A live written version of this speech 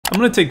I'm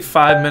going to take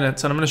 5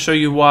 minutes and I'm going to show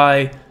you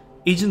why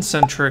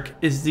Agent-Centric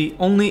is the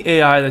only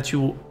AI that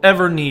you will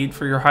ever need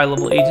for your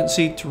high-level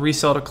agency to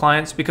resell to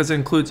clients, because it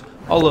includes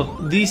all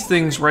of these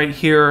things right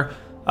here.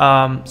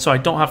 So I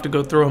don't have to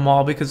go through them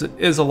all because it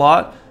is a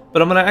lot,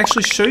 but I'm going to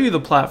actually show you the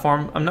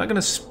platform. I'm not going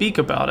to speak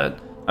about it.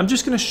 I'm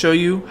just going to show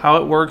you how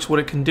it works, what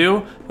it can do,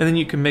 and then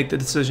you can make the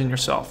decision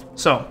yourself.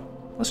 So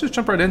let's just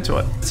jump right into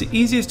it. It's the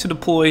easiest to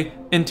deploy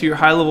into your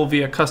high level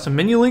via custom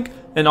menu link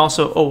and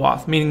also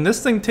OAuth, meaning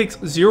this thing takes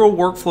 0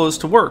 workflows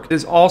to work. It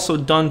is also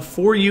done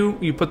for you.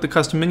 You put the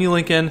custom menu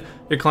link in,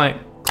 your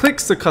client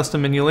clicks the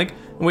custom menu link,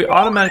 and we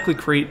automatically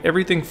create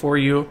everything for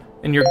you,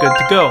 and you're good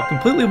to go.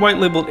 Completely white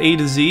labeled A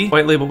to Z,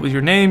 white labeled with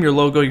your name, your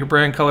logo, your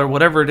brand color,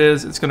 whatever it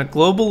is. It's going to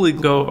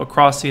globally go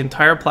across the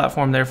entire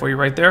platform there for you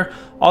right there.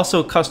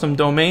 Also custom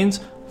domains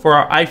for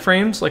our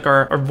iframes, like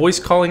our voice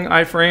calling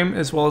iframe,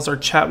 as well as our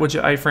chat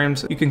widget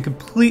iframes. You can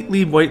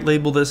completely white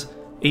label this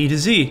A to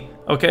Z.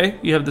 Okay,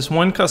 you have this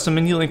one custom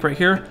menu link right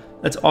here.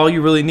 That's all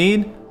you really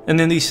need. And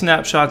then these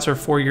snapshots are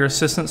for your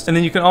assistants. And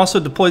then you can also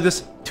deploy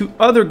this to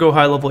other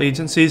GoHighLevel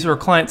agencies or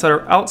clients that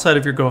are outside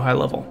of your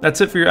GoHighLevel.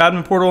 That's it for your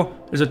admin portal.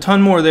 There's a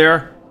ton more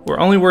there. We're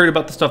only worried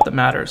about the stuff that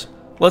matters.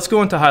 Let's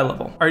go into high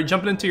level. All right,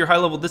 jumping into your high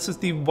level, this is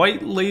the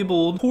white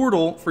labeled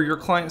portal for your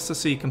clients to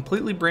see,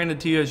 completely branded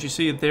to you. As you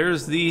see,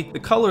 there's the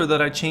color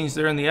that I changed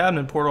there in the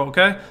admin portal,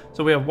 okay?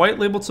 So we have white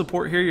labeled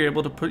support here. You're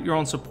able to put your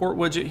own support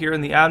widget here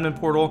in the admin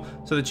portal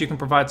so that you can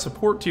provide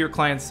support to your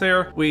clients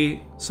there.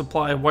 We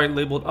supply white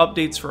labeled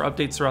updates for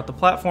updates throughout the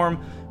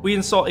platform. We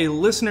install a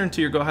listener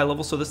into your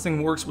GoHighLevel, so this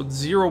thing works with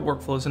 0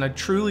 workflows, and I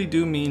truly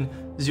do mean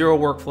 0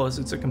 workflows.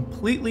 It's a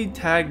completely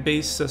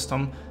tag-based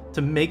system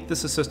to make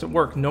this assistant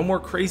work. No more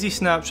crazy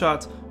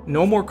snapshots,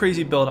 no more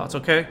crazy build-outs,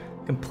 okay?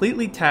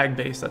 Completely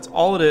tag-based, that's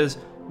all it is.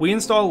 We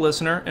install a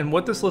listener, and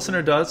what this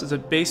listener does is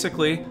it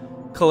basically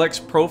collects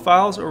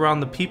profiles around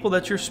the people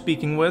that you're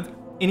speaking with.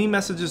 Any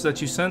messages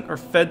that you sent are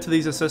fed to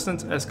these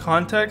assistants as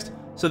context,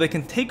 so they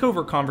can take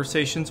over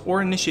conversations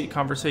or initiate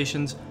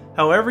conversations.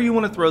 However you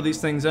want to throw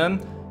these things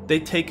in, they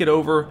take it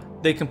over,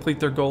 they complete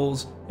their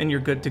goals, and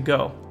you're good to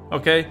go,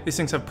 okay? These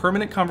things have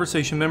permanent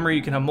conversation memory.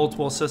 You can have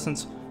multiple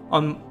assistants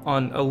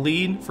on a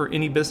lead for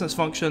any business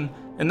function,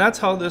 and that's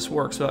how this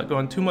works without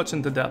going too much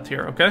into depth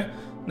here, okay?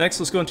 Next,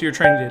 let's go into your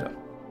training data.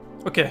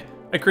 Okay,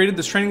 I created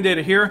this training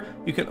data here.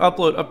 You can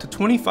upload up to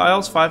 20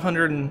 files,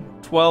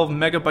 512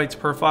 megabytes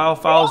per file,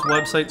 files,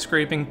 website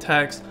scraping,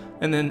 text,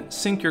 and then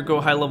sync your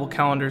GoHighLevel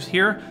calendars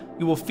here.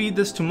 You will feed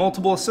this to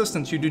multiple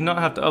assistants. You do not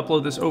have to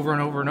upload this over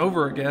and over and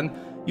over again.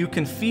 You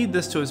can feed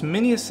this to as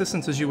many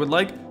assistants as you would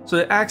like, so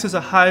it acts as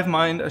a hive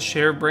mind, a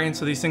shared brain,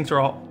 so these things are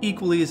all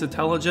equally as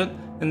intelligent,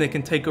 and they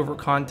can take over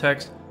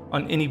context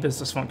on any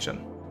business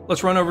function.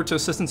 Let's run over to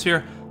assistants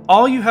here.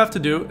 All you have to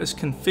do is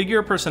configure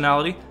a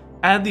personality,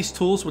 add these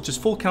tools, which is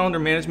full calendar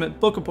management,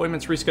 book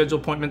appointments, reschedule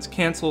appointments,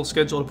 cancel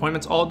scheduled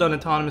appointments, all done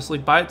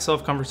autonomously by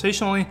itself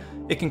conversationally.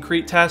 It can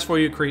create tasks for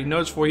you, create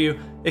notes for you.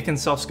 It can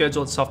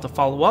self-schedule itself to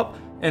follow up.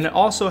 And it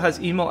also has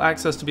email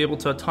access to be able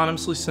to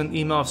autonomously send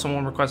email if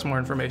someone requests more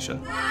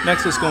information.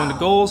 Next, let's go into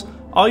goals.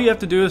 All you have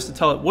to do is to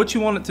tell it what you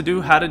want it to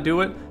do, how to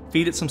do it,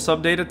 feed it some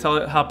subdata, tell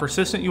it how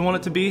persistent you want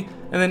it to be,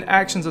 and then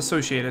actions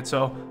associated.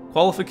 So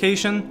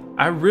qualification,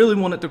 I really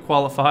want it to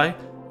qualify,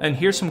 and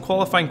here's some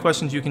qualifying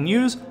questions you can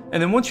use,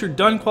 and then once you're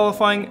done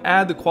qualifying,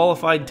 add the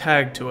qualified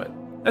tag to it.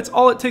 That's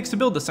all it takes to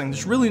build this thing.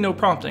 There's really no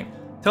prompting.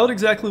 Tell it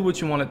exactly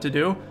what you want it to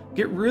do,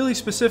 get really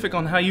specific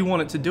on how you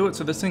want it to do it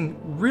so this thing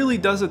really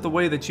does it the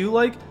way that you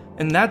like,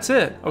 and that's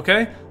it,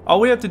 okay?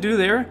 All we have to do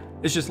there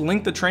is just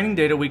link the training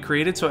data we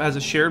created so it has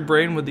a shared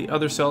brain with the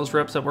other sales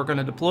reps that we're going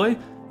to deploy,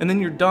 and then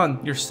you're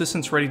done. Your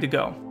assistant's ready to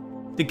go.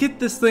 To get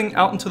this thing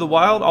out into the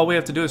wild, all we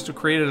have to do is to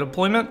create a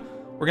deployment.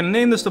 We're going to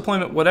name this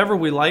deployment whatever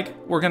we like.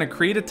 We're going to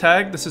create a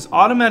tag. This is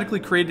automatically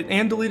created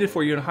and deleted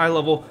for you in high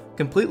level,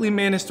 completely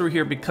managed through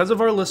here because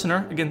of our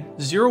listener. Again,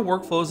 0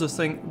 workflows. This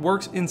thing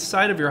works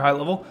inside of your high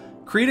level.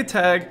 Create a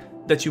tag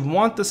that you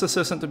want this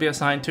assistant to be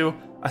assigned to.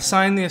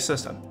 Assign the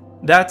assistant.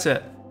 That's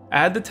it.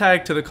 Add the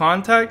tag to the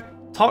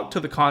contact, talk to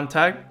the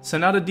contact,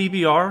 send out a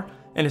DBR,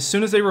 and as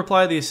soon as they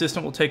reply, the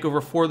assistant will take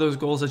over for those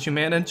goals that you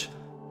manage,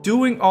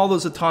 doing all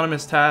those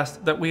autonomous tasks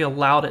that we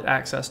allowed it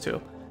access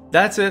to.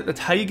 That's it. That's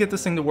how you get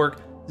this thing to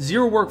work.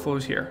 0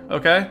 workflows here,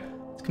 okay?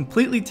 It's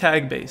completely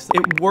tag-based.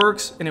 It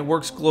works, and it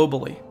works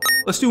globally.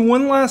 Let's do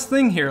one last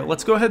thing here.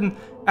 Let's go ahead and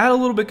add a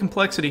little bit of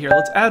complexity here.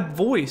 Let's add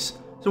voice.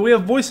 So we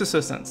have voice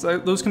assistants.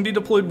 Those can be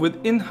deployed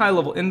within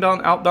high-level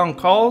inbound, outbound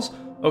calls,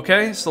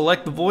 okay?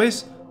 Select the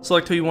voice.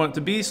 Select who you want it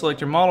to be,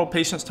 select your model,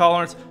 patience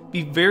tolerance.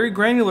 Be very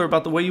granular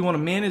about the way you want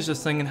to manage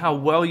this thing and how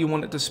well you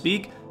want it to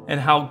speak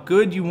and how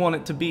good you want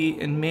it to be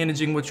in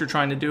managing what you're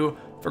trying to do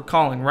for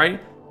calling,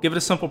 right? Give it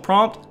a simple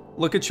prompt,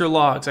 look at your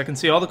logs. I can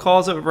see all the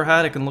calls I've ever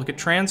had, I can look at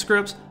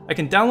transcripts, I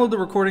can download the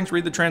recordings,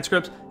 read the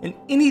transcripts, and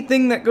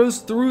anything that goes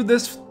through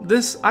this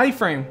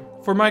iframe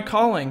for my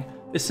calling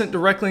is sent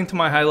directly into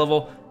my high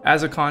level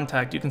as a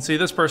contact. You can see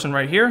this person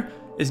right here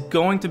is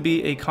going to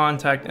be a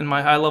contact in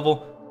my high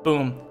level.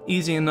 Boom,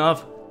 easy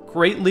enough.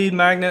 Great lead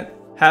magnet.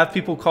 Have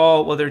people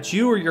call, whether it's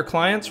you or your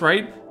clients,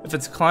 right? If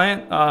it's a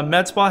client,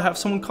 med spa, have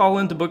someone call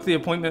in to book the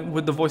appointment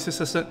with the voice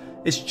assistant.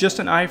 It's just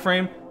an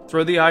iframe.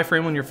 Throw the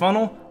iframe on your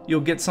funnel.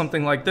 You'll get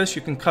something like this.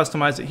 You can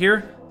customize it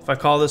here. If I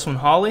call this one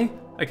Holly,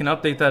 I can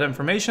update that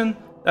information.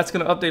 That's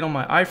going to update on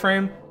my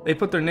iframe. They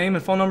put their name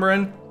and phone number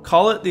in,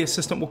 call it, the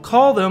assistant will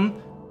call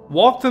them,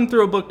 walk them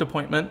through a booked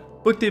appointment,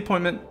 book the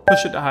appointment,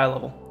 push it to high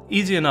level.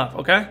 Easy enough,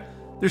 okay?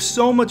 There's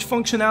so much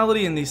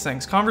functionality in these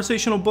things.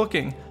 Conversational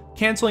booking,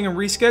 canceling and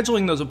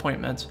rescheduling those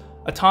appointments,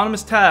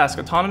 autonomous tasks,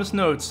 autonomous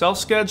notes,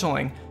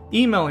 self-scheduling,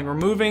 emailing,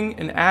 removing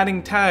and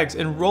adding tags,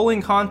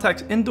 enrolling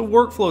contacts into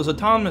workflows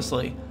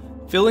autonomously,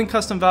 filling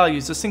custom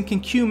values. This thing can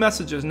queue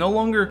messages, no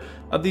longer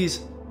of these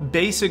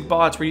basic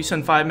bots where you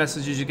send 5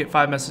 messages, you get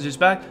 5 messages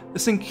back.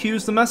 This thing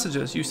queues the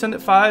messages. You send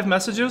it 5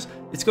 messages,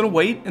 it's going to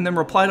wait and then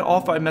reply to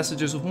all 5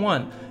 messages with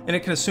 1. And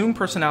it can assume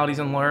personalities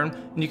and learn,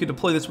 and you can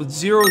deploy this with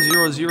 0,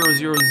 0, 0,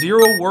 0, 0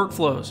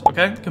 workflows,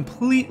 okay?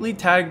 Completely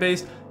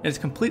tag-based, and it's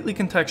completely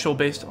contextual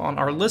based on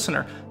our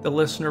listener. The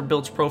listener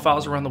builds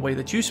profiles around the way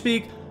that you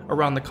speak,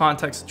 around the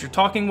context that you're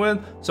talking with,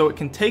 so it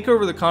can take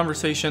over the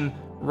conversation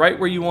right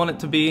where you want it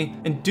to be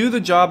and do the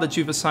job that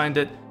you've assigned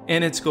it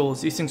and its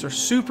goals. These things are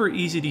super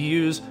easy to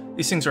use.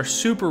 These things are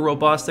super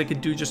robust. They could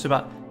do just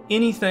about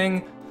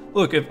anything.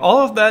 Look, if all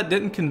of that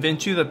didn't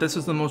convince you that this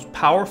is the most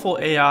powerful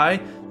AI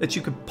that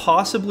you could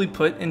possibly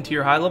put into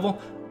your high level,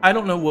 I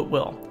don't know what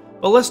will.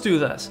 But let's do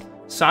this.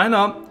 Sign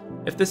up.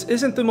 If this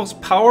isn't the most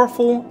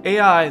powerful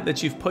AI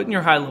that you've put in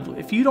your high level,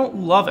 if you don't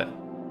love it,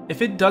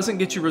 if it doesn't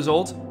get you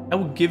results, I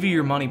will give you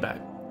your money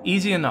back.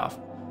 Easy enough.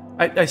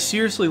 I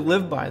seriously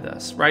live by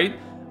this, right?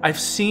 I've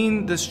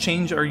seen this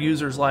change our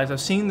users' lives. I've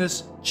seen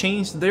this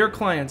change their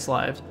clients'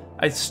 lives.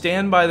 I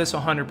stand by this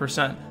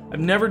 100%. I've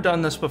never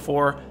done this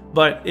before,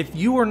 but if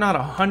you are not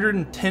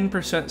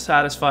 110%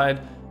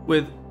 satisfied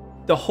with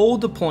the whole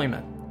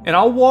deployment, and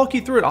I'll walk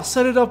you through it, I'll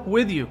set it up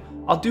with you,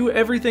 I'll do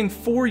everything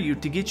for you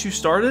to get you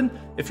started.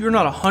 If you're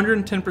not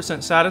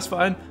 110%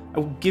 satisfied, I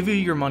will give you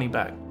your money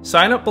back.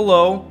 Sign up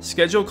below,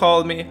 schedule a call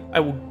with me, I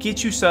will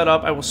get you set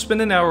up, I will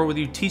spend an hour with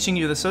you teaching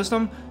you the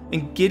system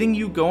and getting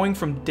you going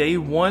from day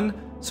one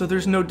so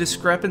there's no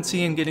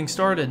discrepancy in getting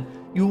started.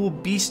 You will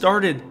be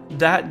started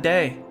that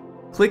day.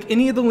 Click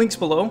any of the links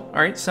below, all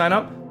right, sign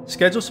up,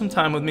 schedule some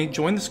time with me,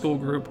 join the school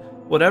group,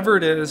 whatever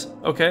it is,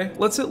 okay?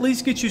 Let's at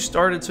least get you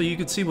started so you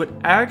can see what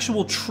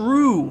actual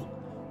true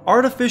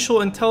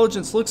artificial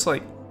intelligence looks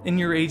like in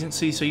your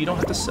agency so you don't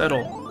have to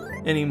settle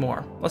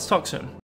anymore. Let's talk soon.